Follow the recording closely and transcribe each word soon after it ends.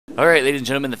Alright, ladies and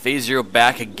gentlemen, the Phase Zero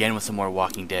back again with some more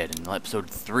Walking Dead. In episode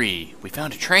 3, we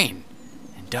found a train,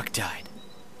 and Duck died.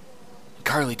 And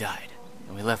Carly died,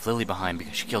 and we left Lily behind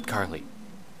because she killed Carly. And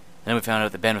then we found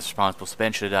out that Ben was responsible, so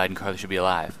Ben should have died and Carly should be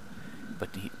alive.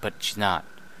 But she's not.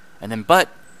 And then,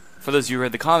 for those of you who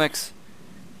read the comics,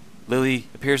 Lily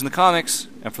appears in the comics,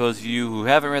 and for those of you who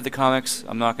haven't read the comics,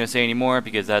 I'm not going to say any more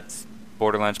because that's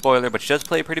borderline spoiler, but she does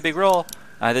play a pretty big role.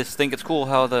 I just think it's cool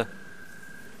how the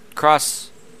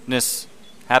crossness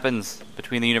happens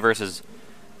between the universes.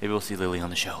 Maybe we'll see Lily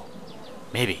on the show.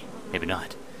 Maybe. Maybe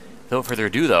not. Without further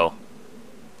ado, though,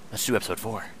 let's do episode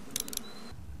 4.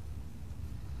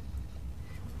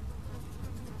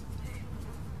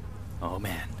 Oh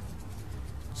man.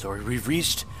 So we've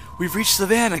reached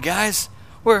Savannah, guys.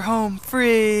 We're home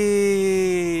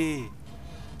free.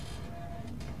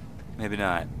 Maybe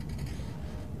not.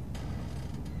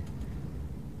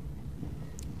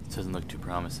 This doesn't look too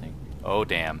promising. Oh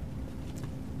damn.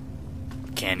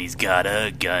 Kenny's got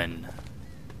a gun.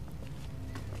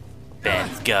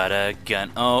 Ben's got a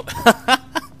gun. Oh.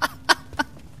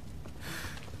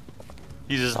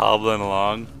 He's just hobbling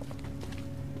along.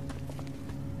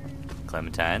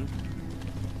 Clementine.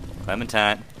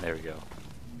 Clementine. There we go.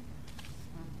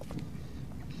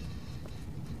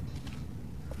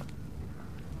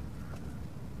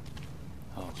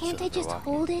 Oh, can't I just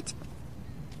hold it?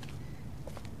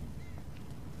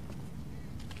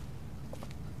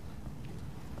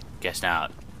 Guess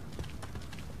not.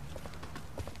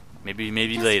 Maybe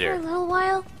Just later. for a little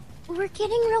while. We're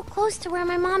getting real close to where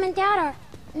my mom and dad are.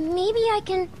 Maybe I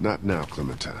can... Not now,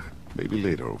 Clementine. Maybe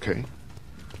later, okay?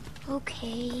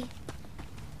 Okay.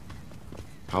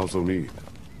 How's O'Neill?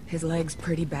 His leg's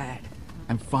pretty bad.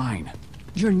 I'm fine.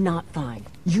 You're not fine.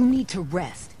 You need to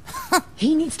rest.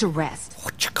 He needs to rest.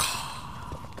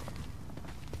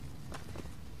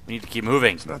 We need to keep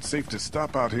moving. It's not safe to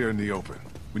stop out here in the open.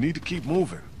 We need to keep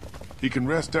moving. He can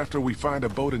rest after we find a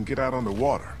boat and get out on the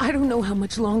water. I don't know how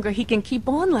much longer he can keep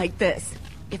on like this.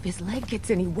 If his leg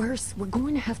gets any worse, we're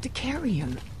going to have to carry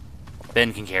him.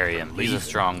 Ben can carry him. He's a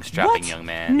strong, strapping What? young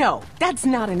man. No, that's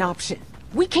not an option.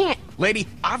 We can't... Lady,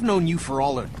 I've known you for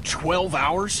all of 12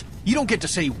 hours. You don't get to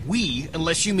say we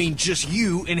unless you mean just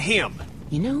you and him.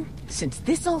 You know, since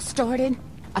this all started,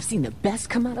 I've seen the best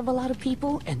come out of a lot of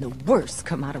people and the worst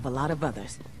come out of a lot of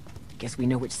others. Guess we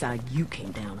know which side you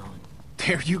came down on.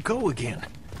 There you go again.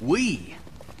 We.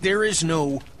 There is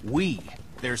no we.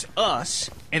 There's us,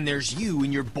 and there's you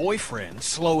and your boyfriend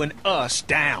slowing us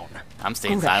down. I'm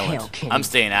staying Go to silent. hell, Kenny. I'm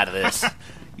staying out of this.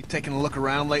 You taking a look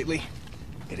around lately?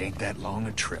 It ain't that long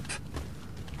a trip.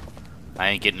 I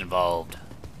ain't getting involved.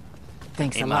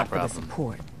 Thanks Ain't a my lot for the problem.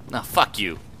 support. Nah, fuck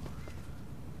you.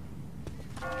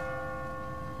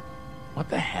 What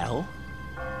the hell?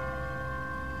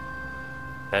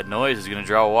 That noise is gonna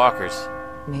draw walkers.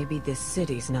 Maybe this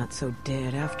city's not so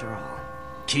dead after all.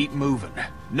 Keep moving.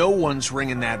 No one's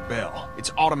ringing that bell.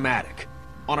 It's automatic.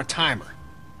 On a timer.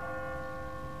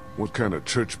 What kind of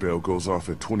church bell goes off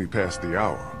at 20 past the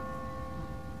hour?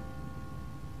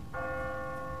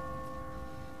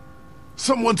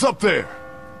 Someone's up there!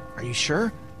 Are you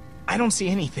sure? I don't see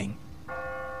anything.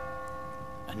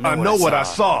 I know what I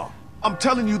saw. I'm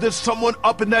telling you, there's someone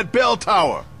up in that bell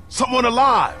tower. Someone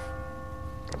alive.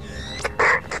 If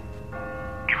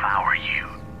I were you,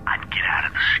 I'd get out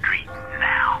of the street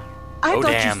now. I Oh,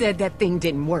 thought damn. you said that thing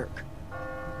didn't work.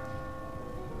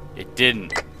 It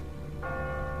didn't.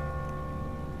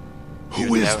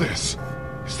 Who is this?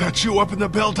 Is that you up in the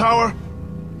bell tower?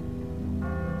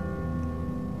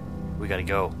 We gotta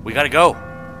go. We gotta go.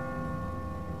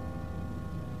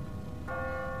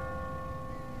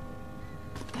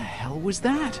 What the hell was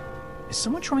that? Is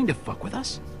someone trying to fuck with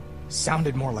us?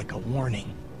 Sounded more like a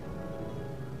warning.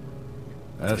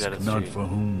 Ask not for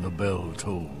whom the bell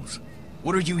tolls.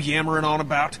 What are you yammering on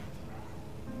about?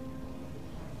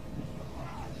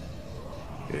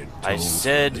 I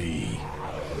said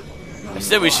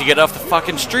we should get off the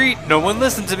fucking street. No one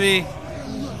listened to me.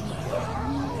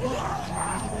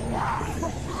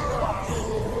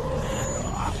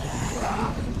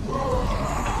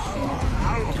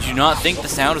 Did you not think the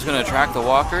sound was going to attract the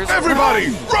walkers? Everybody,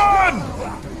 run!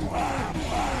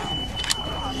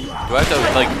 Do I have to,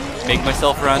 like, make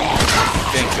myself run?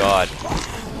 Thank God.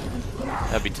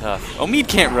 That'd be tough. Oh, Mead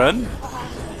can't run.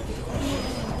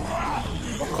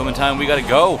 Clementine, we gotta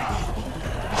go.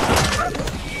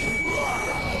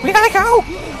 We gotta go!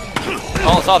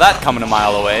 Oh, saw that coming a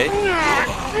mile away.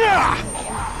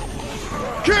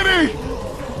 Kitty!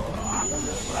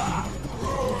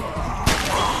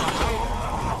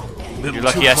 You're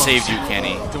lucky I saved you,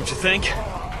 Kenny. Don't you think?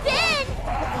 Ben!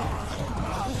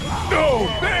 No!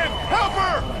 Ben! Help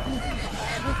her!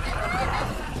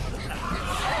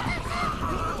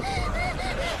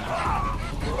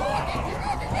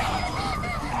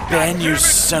 Ben, you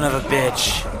son of a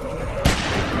bitch.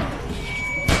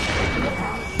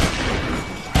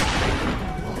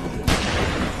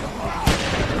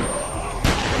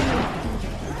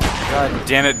 God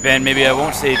damn it, Ben. Maybe I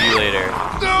won't save you later.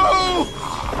 No!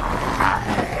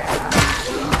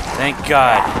 Thank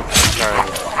God,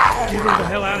 Charlie. Get the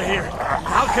hell out of here.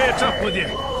 I'll catch up with you.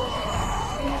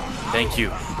 Thank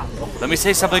you. Let me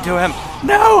say something to him.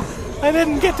 No! I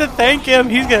didn't get to thank him.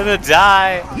 He's gonna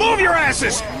die. Move your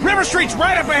asses! River Street's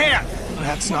right up ahead!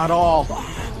 That's not all.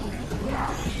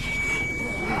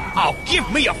 Oh,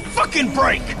 give me a fucking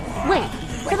break! Wait,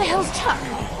 where the hell's Chuck?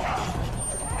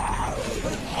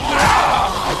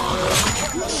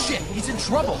 Shit, he's in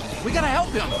trouble. We gotta help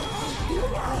him.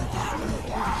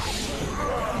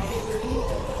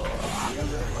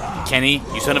 Kenny,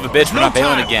 you son of a bitch, we're not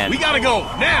bailing again. We gotta go,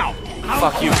 now!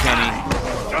 Fuck you, Kenny.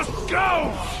 Just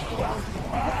go!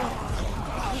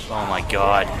 Oh my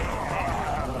God.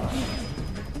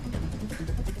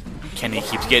 Kenny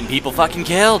keeps getting people fucking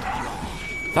killed.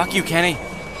 Fuck you, Kenny.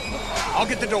 I'll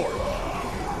get the door.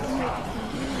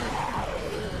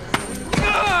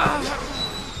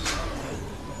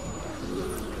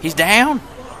 He's down.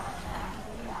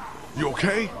 You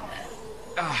okay?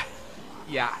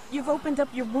 Yeah. You've opened up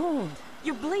your wound.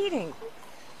 You're bleeding.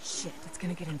 Shit, it's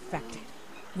gonna get infected.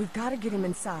 We've gotta get him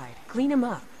inside. Clean him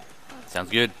up.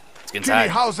 Sounds good. Let's get Kenny,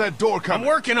 inside. how's that door I'm coming?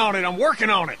 working on it, I'm working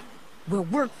on it! Well,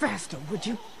 work faster, would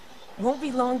you? Won't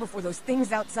be long before those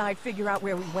things outside figure out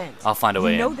where we went. I'll find a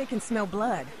way You know in. they can smell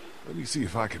blood. Let me see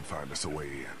if I can find us a way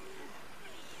in.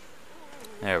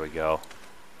 There we go.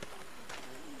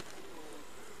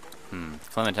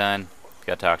 Clementine,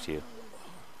 gotta talk to you.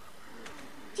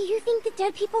 Do you think the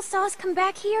dead people saw us come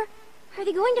back here? Are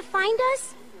they going to find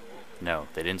us? No,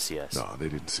 they didn't see us. No, they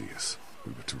didn't see us.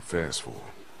 We were too fast for them.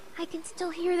 I can still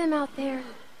hear them out there.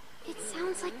 It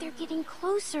sounds like they're getting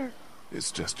closer.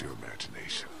 It's just your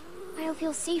imagination. I'll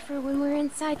feel safer when we're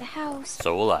inside the house.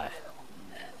 So will I.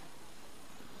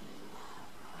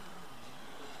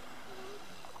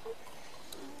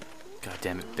 God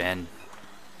damn it, Ben.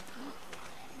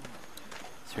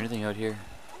 Is there anything out here?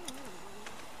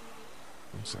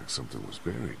 Looks like something was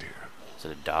buried here. Is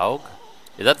it a dog?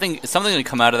 Is something gonna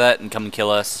come out of that and come and kill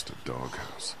us? It's a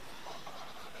doghouse.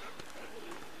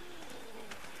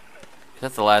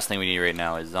 That's the last thing we need right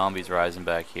now is zombies rising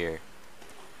back here.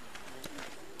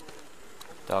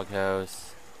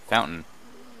 Doghouse. Fountain.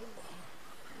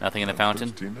 Nothing in the fountain?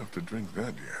 Thirsty enough to drink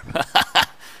that yet.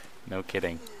 No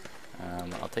kidding.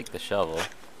 I'll take the shovel.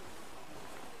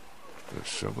 The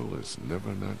shovel is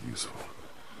never not useful.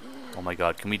 Oh my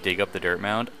God, can we dig up the dirt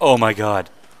mound? Oh my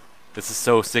God. This is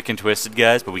so sick and twisted,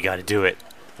 guys, but we gotta do it.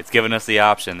 It's giving us the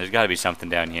option. There's gotta be something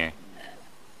down here.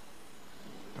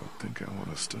 Don't think I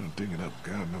want to start digging up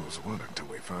God knows what until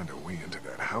we find a way into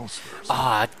that house first.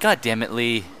 Ah, God damn it,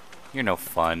 Lee. You're no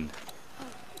fun.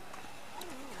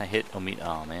 Can I hit Omid?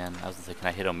 Oh man, I was gonna say, can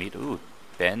I hit Omid? Ooh,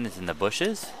 Ben is in the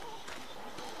bushes?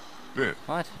 Ben,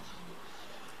 What?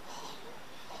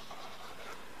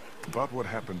 about what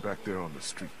happened back there on the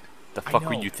street. The I fuck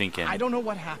were know. you thinking? I don't know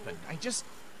what happened. I just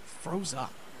froze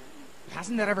up.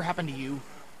 Hasn't that ever happened to you?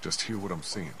 Just hear what I'm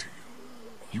saying to you.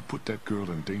 You put that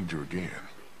girl in danger again.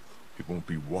 It won't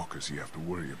be walkers you have to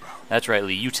worry about. That's right,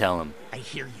 Lee. You tell him. I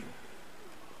hear you.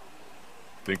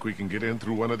 Think we can get in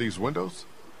through one of these windows?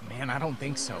 Man, I don't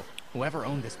think so. Whoever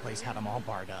owned this place had them all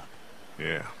barred up.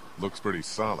 Yeah, looks pretty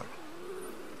solid.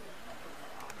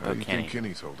 How do you Kenny. think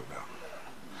Kenny's holding out?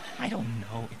 I don't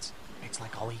know. It's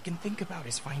like all he can think about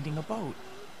is finding a boat.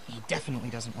 He definitely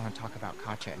doesn't want to talk about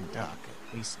Katya and Duck,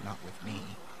 at least not with me.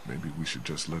 Maybe we should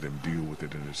just let him deal with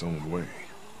it in his own way.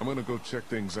 I'm gonna go check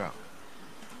things out.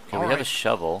 Okay, we have a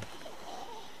shovel.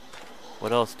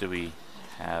 What else do we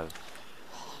have?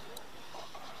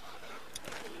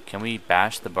 Can we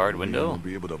bash the barred I'm window? gonna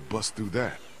be able to bust through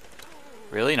that.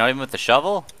 Really? Not even with the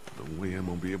shovel? The way I'm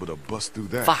gonna be able to bust through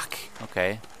that. Fuck.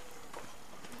 Okay.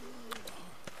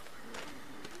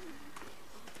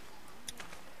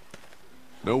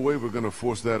 No way we're gonna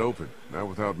force that open. Not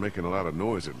without making a lot of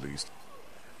noise, at least.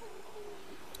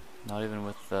 Not even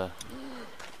with the...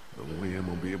 The way I'm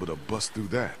gonna be able to bust through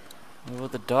that. What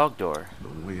about the dog door?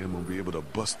 The way I'm gonna be able to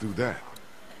bust through that.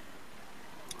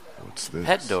 What's this?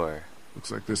 Pet door.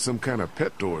 Looks like there's some kind of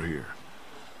pet door here.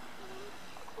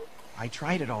 I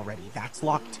tried it already. That's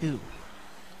locked too.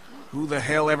 Who the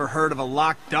hell ever heard of a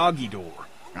locked doggy door?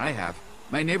 I have.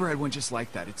 My neighbor had one just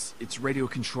like that. It's radio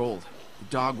controlled. The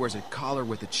dog wears a collar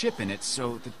with a chip in it,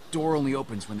 so the door only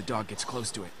opens when the dog gets close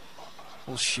to it.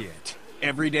 Well, shit.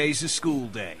 Every day's a school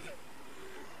day.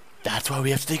 That's why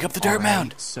we have to dig up the dirt All right,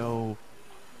 mound. So,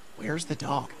 where's the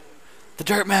dog? The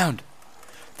dirt mound.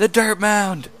 The dirt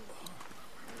mound!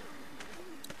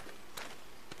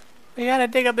 We gotta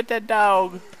dig up a dead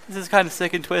dog. This is kind of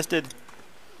sick and twisted.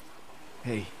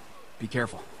 Hey, be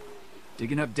careful.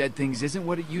 Digging up dead things isn't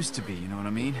what it used to be, you know what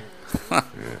I mean? Yeah,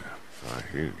 I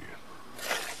hear you.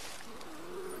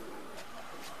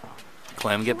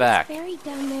 Clem, get back. What's buried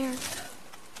down there?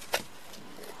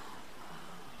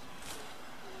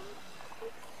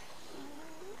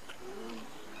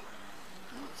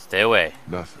 Stay away.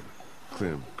 Nothing.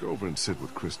 Clem, go over and sit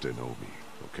with Krista and Omi,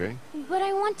 okay? But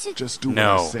I want to... Just do what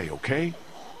No. I say, okay?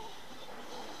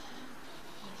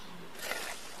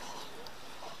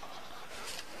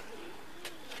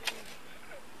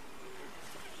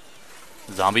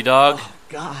 Zombie dog? Oh,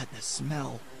 God, the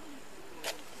smell.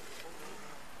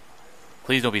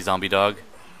 Please don't be zombie dog.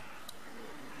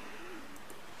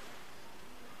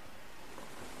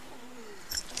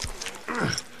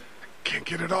 Can't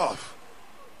get it off.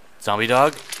 Zombie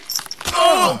dog?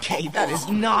 Okay, that is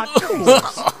not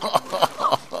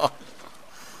cool.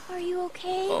 Are you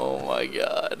okay? Oh my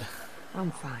god.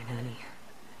 I'm fine, honey.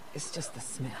 It's just the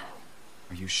smell.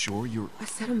 Are you sure you're... I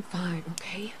said I'm fine,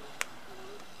 okay?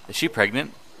 Is she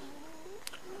pregnant?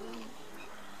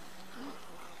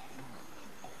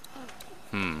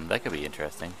 That could be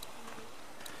interesting.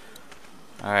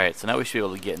 Alright, so now we should be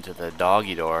able to get into the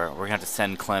doggy door. We're gonna have to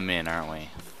send Clem in, aren't we?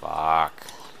 Fuck.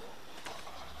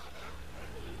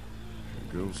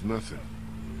 There goes nothing.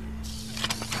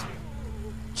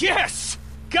 Yes!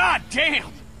 God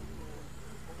damn!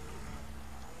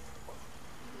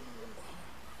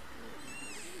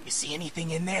 You see anything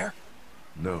in there?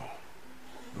 No.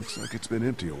 Looks like it's been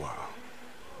empty a while.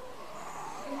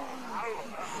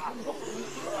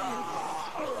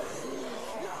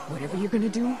 Whatever you're gonna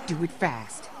do it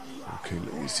fast. Okay,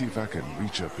 let me see if I can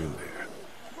reach up in there.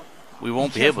 We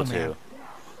won't be able to.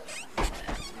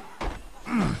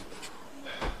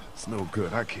 It's no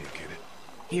good. I can't get it.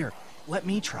 Here, let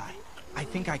me try. I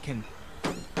think I can...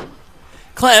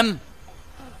 Clem!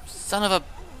 Son of a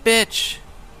bitch!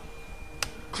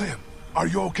 Clem, are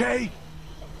you okay?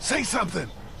 Say something!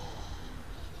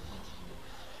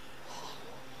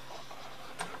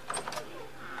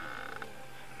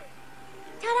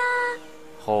 Ta-da!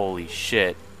 Holy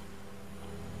shit.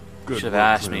 Good Should have work,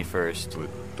 asked Clem. me first. But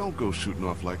don't go shooting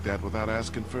off like that without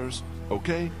asking first,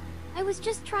 okay? I was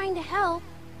just trying to help.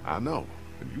 I know,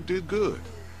 and you did good.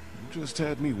 You just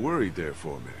had me worried there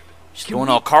for a minute. She's Can going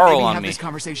we all Carl maybe on have me. this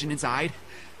conversation inside?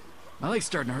 My leg's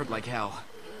starting to hurt like hell.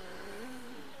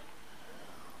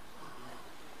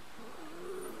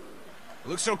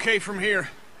 Looks okay from here.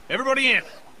 Everybody in.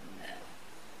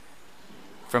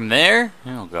 From there?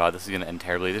 Oh god, this is gonna end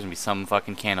terribly. There's gonna be some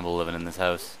fucking cannibal living in this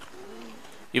house.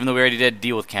 Even though we already did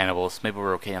deal with cannibals, maybe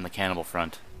we're okay on the cannibal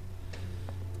front.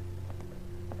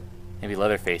 Maybe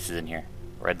Leatherface is in here.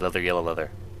 Red leather, yellow leather.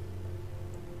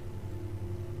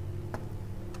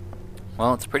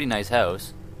 Well, it's a pretty nice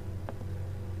house.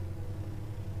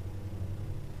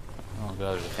 Oh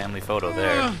god, there's a family photo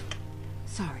there.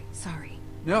 Sorry.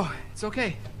 No, it's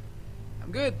okay.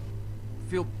 I'm good.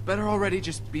 Feel better already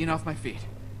just being off my feet.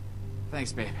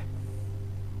 Thanks, babe.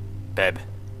 Beb.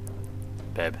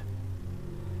 Beb.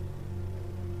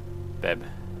 Beb.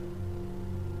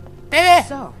 Baby!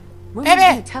 So, when were you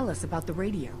gonna tell us about the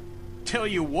radio? Tell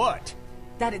you what.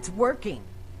 That it's working.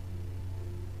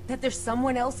 That there's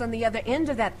someone else on the other end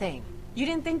of that thing. You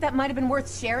didn't think that might have been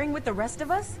worth sharing with the rest of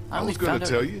us? I was gonna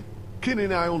tell you. Kenny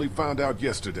and I only found out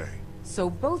yesterday. So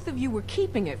both of you were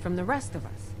keeping it from the rest of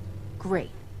us. Great.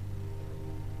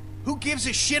 Who gives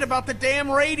a shit about the damn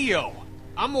radio?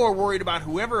 I'm more worried about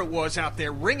whoever it was out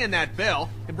there ringing that bell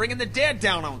and bringing the dead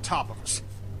down on top of us.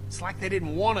 It's like they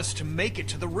didn't want us to make it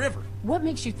to the river. What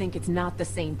makes you think it's not the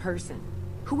same person?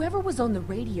 Whoever was on the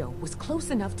radio was close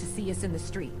enough to see us in the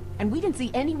street, and we didn't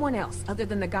see anyone else other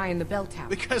than the guy in the bell tower.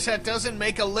 Because that doesn't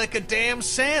make a lick of damn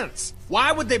sense.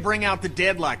 Why would they bring out the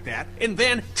dead like that and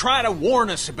then try to warn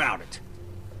us about it?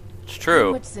 It's How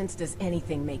true. much sense does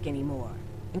anything make anymore?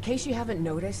 In case you haven't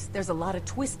noticed, there's a lot of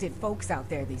twisted folks out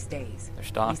there these days. They're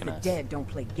stalking At least us. the dead don't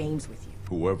play games with you.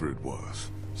 Whoever it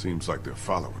was. Seems like they're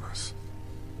following us.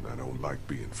 And I don't like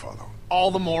being followed.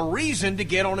 All the more reason to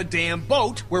get on a damn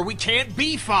boat where we can't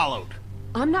be followed.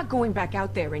 I'm not going back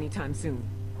out there anytime soon.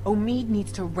 Omid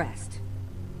needs to rest.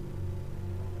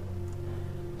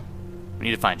 We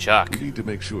need to find Chuck. We need to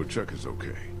make sure Chuck is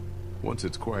okay. Once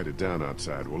it's quieted down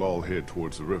outside, we'll all head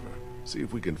towards the river. See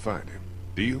if we can find him.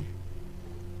 Deal?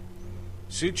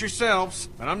 Suit yourselves,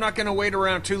 but I'm not gonna wait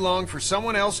around too long for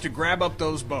someone else to grab up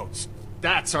those boats.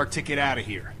 That's our ticket out of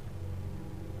here.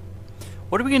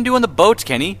 What are we gonna do on the boats,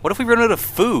 Kenny? What if we run out of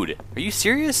food? Are you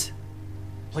serious?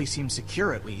 Place seems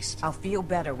secure, at least. I'll feel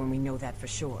better when we know that for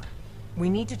sure. We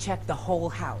need to check the whole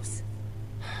house.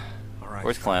 All right.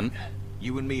 Where's Clem?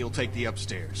 You and me'll take the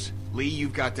upstairs. Lee,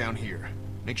 you've got down here.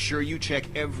 Make sure you check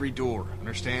every door,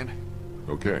 understand?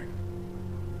 Okay.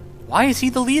 Why is he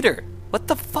the leader? What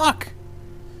the fuck?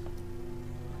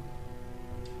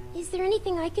 Is there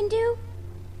anything I can do?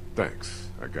 Thanks.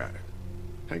 I got it.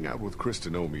 Hang out with Chris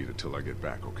and Omid until I get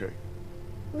back, okay?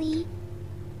 Lee,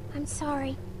 I'm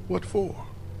sorry. What for?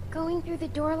 Going through the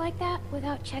door like that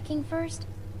without checking first?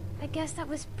 I guess that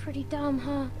was pretty dumb,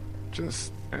 huh?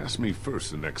 Just ask me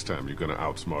first the next time you're gonna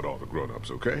outsmart all the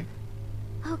grown-ups, okay?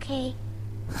 Okay.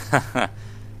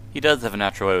 He does have a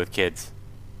natural way with kids.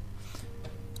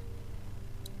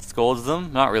 Scolds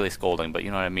them? Not really scolding, but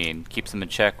you know what I mean. Keeps them in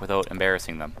check without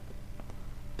embarrassing them.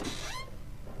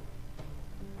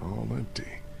 All empty.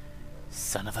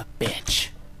 Son of a bitch.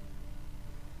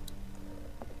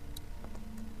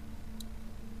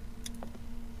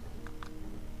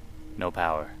 No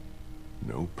power.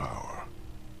 No power.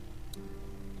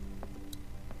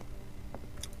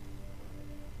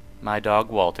 My dog,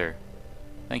 Walter.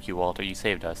 Thank you, Walter. You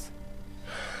saved us.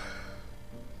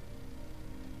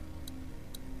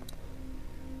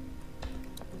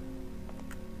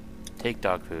 Take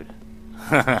dog food.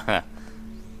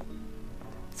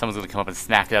 Someone's gonna come up and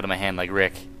snack it out of my hand like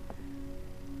Rick.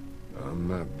 I'm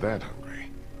not that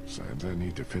hungry. Besides, I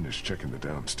need to finish checking the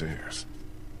downstairs.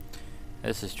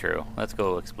 This is true. Let's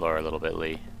go explore a little bit,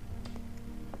 Lee.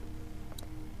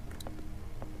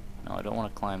 No, I don't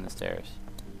want to climb the stairs.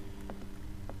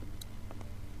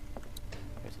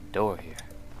 There's a door here.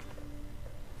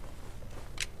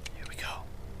 Here we go.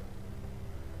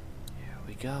 Here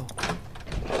we go.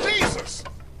 Jesus!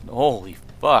 Holy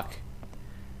fuck.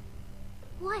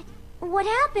 What? What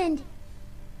happened?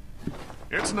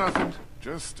 It's nothing.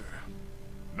 Just,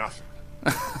 nothing.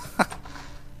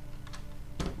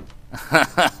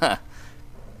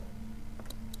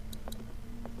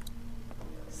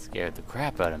 Scared the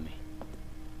crap out of me.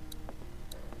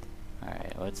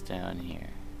 Alright, what's down here?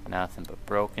 Nothing but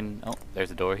broken... Oh,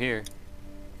 there's a door here.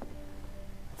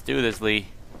 Let's do this, Lee.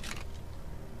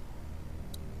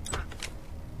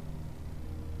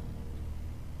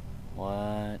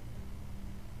 What?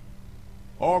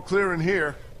 All clear in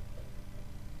here.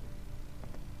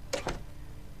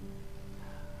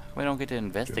 We don't get to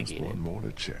investigate Just it. one more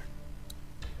to check.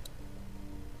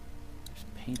 There's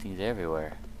paintings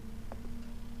everywhere.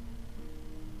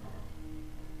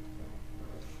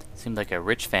 Seems like a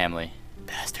rich family.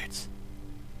 Bastards.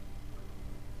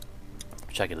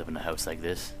 Wish I could live in a house like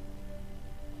this.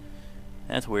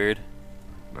 That's weird.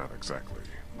 Not exactly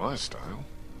my style.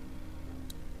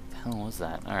 The hell was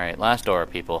that? Alright, last door,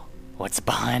 people. What's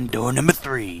behind door number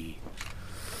 3?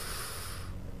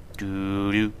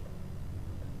 Doo-doo.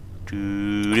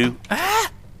 Doo-doo.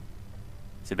 Ah!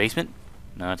 Is it a basement?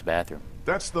 No, it's a bathroom.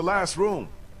 That's the last room.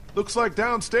 Looks like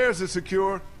downstairs is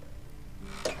secure.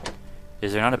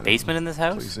 Is there not a basement in this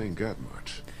house? Place ain't got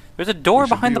much. There's a door We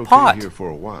should behind be the okay pot. here for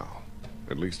a while.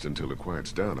 At least until it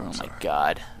quiets down Oh outside. my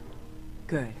god.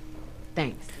 Good.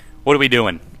 Thanks. What are we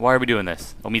doing? Why are we doing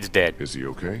this? Omid's dead. Is he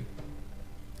okay?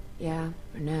 Yeah,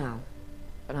 for now.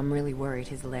 But I'm really worried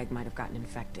his leg might have gotten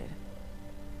infected.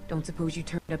 Don't suppose you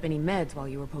turned up any meds while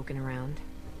you were poking around?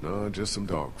 No, just some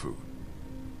dog food.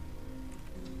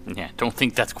 Yeah, don't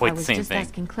think that's quite the same I was just thing.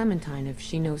 asking Clementine if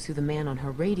she knows who the man on her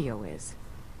radio is.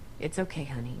 It's okay,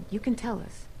 honey. You can tell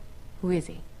us. Who is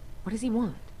he? What does he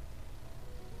want?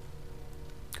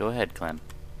 Go ahead, Clem.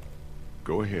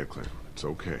 Go ahead, Clem. It's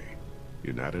okay.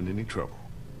 You're not in any trouble.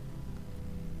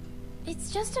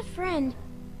 It's just a friend.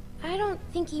 I don't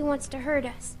think he wants to hurt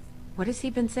us. What has he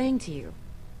been saying to you?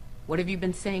 What have you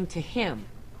been saying to him?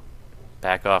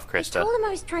 Back off, I Krista. told him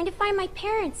I was trying to find my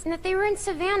parents and that they were in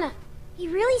Savannah. He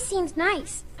really seems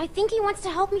nice. I think he wants to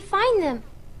help me find them.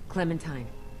 Clementine,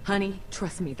 honey,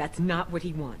 trust me, that's not what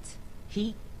he wants.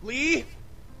 Lee?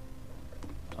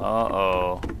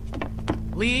 Uh-oh.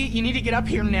 Lee, you need to get up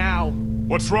here now.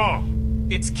 What's wrong?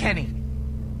 It's Kenny.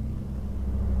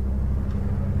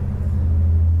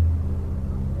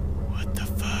 What the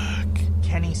fuck?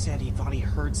 Kenny said he thought he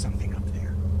heard something up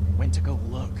there. Went to go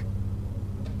look.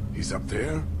 He's up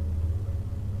there?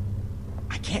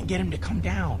 I can't get him to come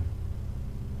down.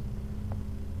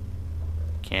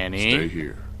 Kenny? Stay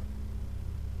here.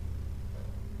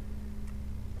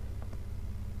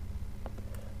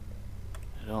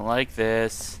 I don't like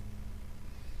this.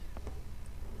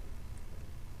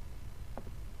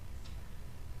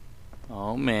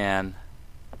 Oh, man.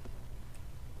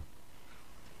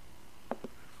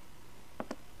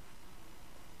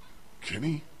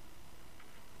 Kenny?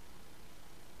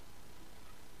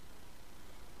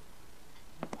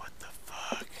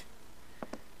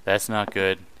 That's not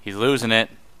good. He's losing it.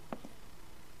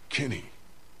 Kenny,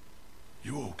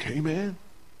 you okay, man?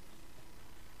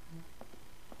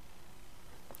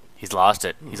 He's lost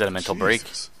it. He's at a mental break.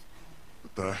 Jesus.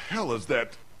 What the hell is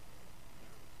that?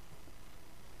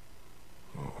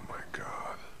 Oh my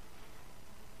God.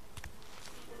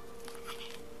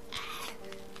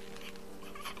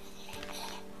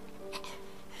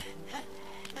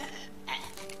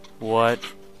 What?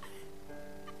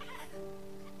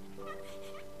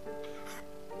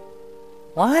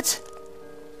 What?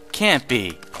 Can't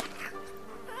be.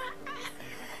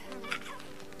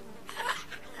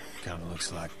 Kinda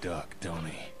looks like Duck, don't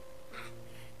he?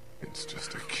 It's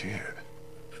just a kid.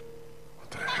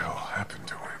 What the hell happened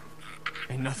to him?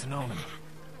 Ain't nothing on him.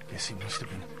 Guess he must have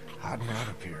been hiding out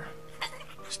up here.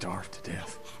 Starved to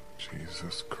death.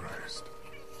 Jesus Christ.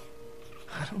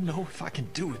 I don't know if I can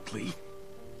do it, Lee.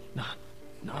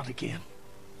 Not again.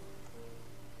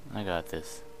 I got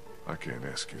this. I can't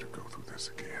ask you to go through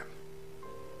this again.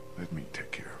 Let me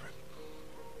take care of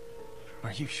it.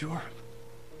 Are you sure?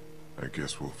 I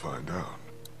guess we'll find out.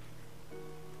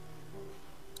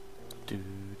 Do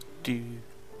do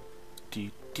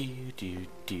do do do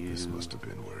do. This must have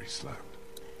been where he slept.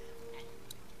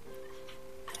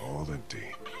 All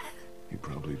empty. He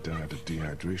probably died of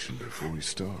dehydration before he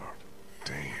starved.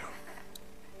 Damn.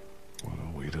 What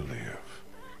a way to live.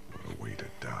 What a way to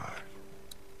die.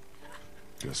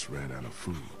 Just ran out of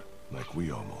food, like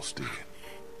we almost did.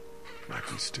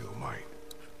 Like we still might.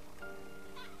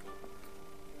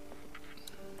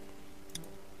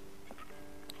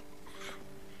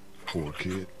 Poor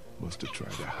kid. Must have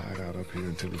tried to hide out up here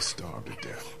until he starved to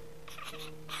death.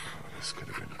 Oh, this could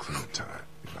have been clean time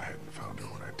if I hadn't found her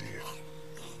when I did.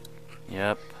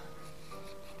 Yep.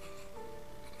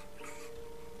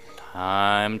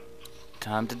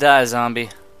 Time to die, zombie.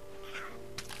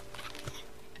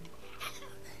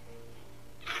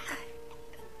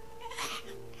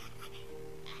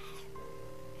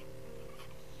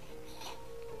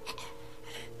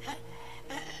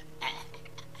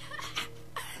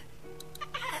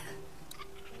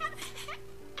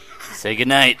 Say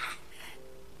goodnight.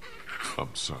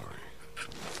 I'm sorry.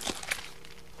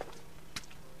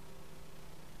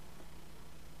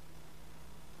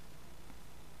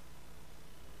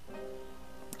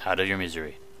 Out of your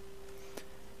misery.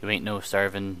 You ain't no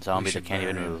starving zombie that can't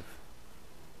even move.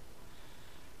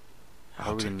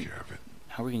 I'll take care of it.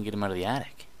 How are we gonna get him out of the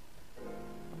attic?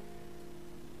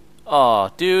 Oh,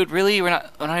 dude, really? We're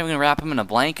not even gonna wrap him in a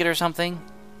blanket or something?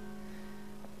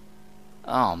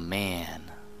 Oh man.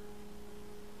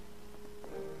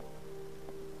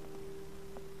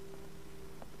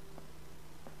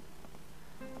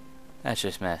 That's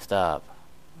just messed up.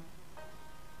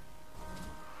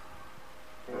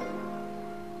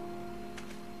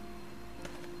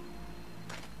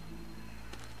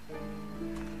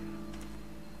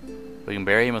 We can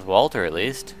bury him with Walter at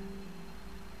least.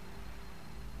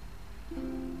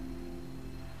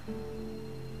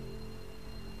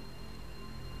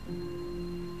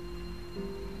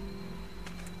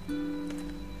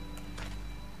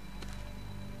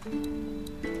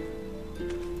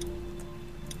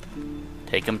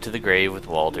 Take him to the grave with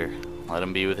Walter. Let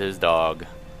him be with his dog.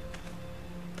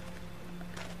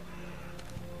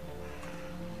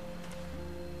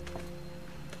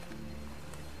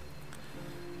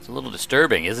 It's a little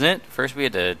disturbing, isn't it? First we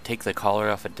had to take the collar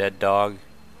off a dead dog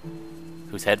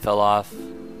whose head fell off.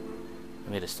 Then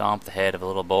we had to stomp the head of a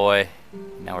little boy.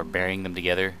 Now we're burying them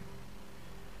together.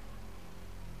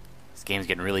 This game's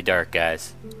getting really dark,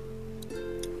 guys.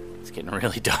 It's getting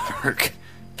really dark.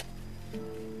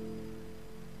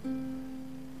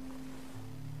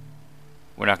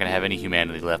 We're not going to have any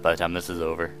humanity left by the time this is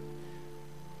over.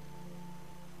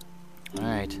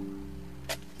 Alright.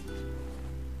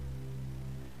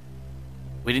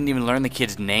 We didn't even learn the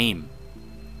kid's name.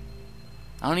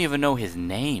 I don't even know his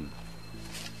name.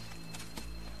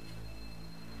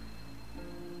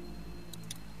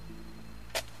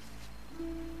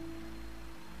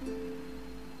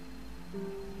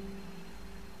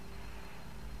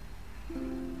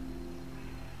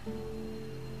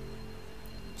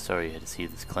 Sorry you had to see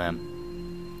this, Clem.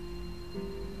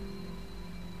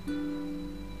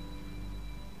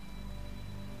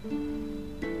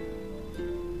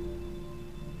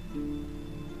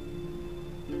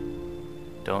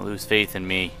 Don't lose faith in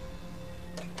me.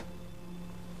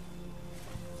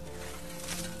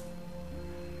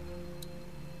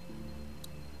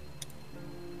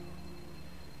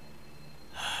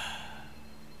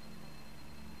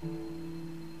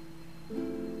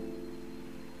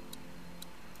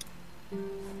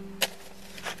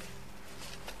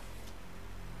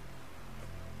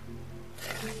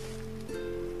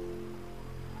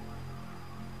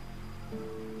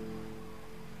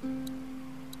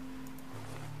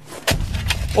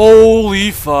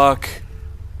 Holy fuck.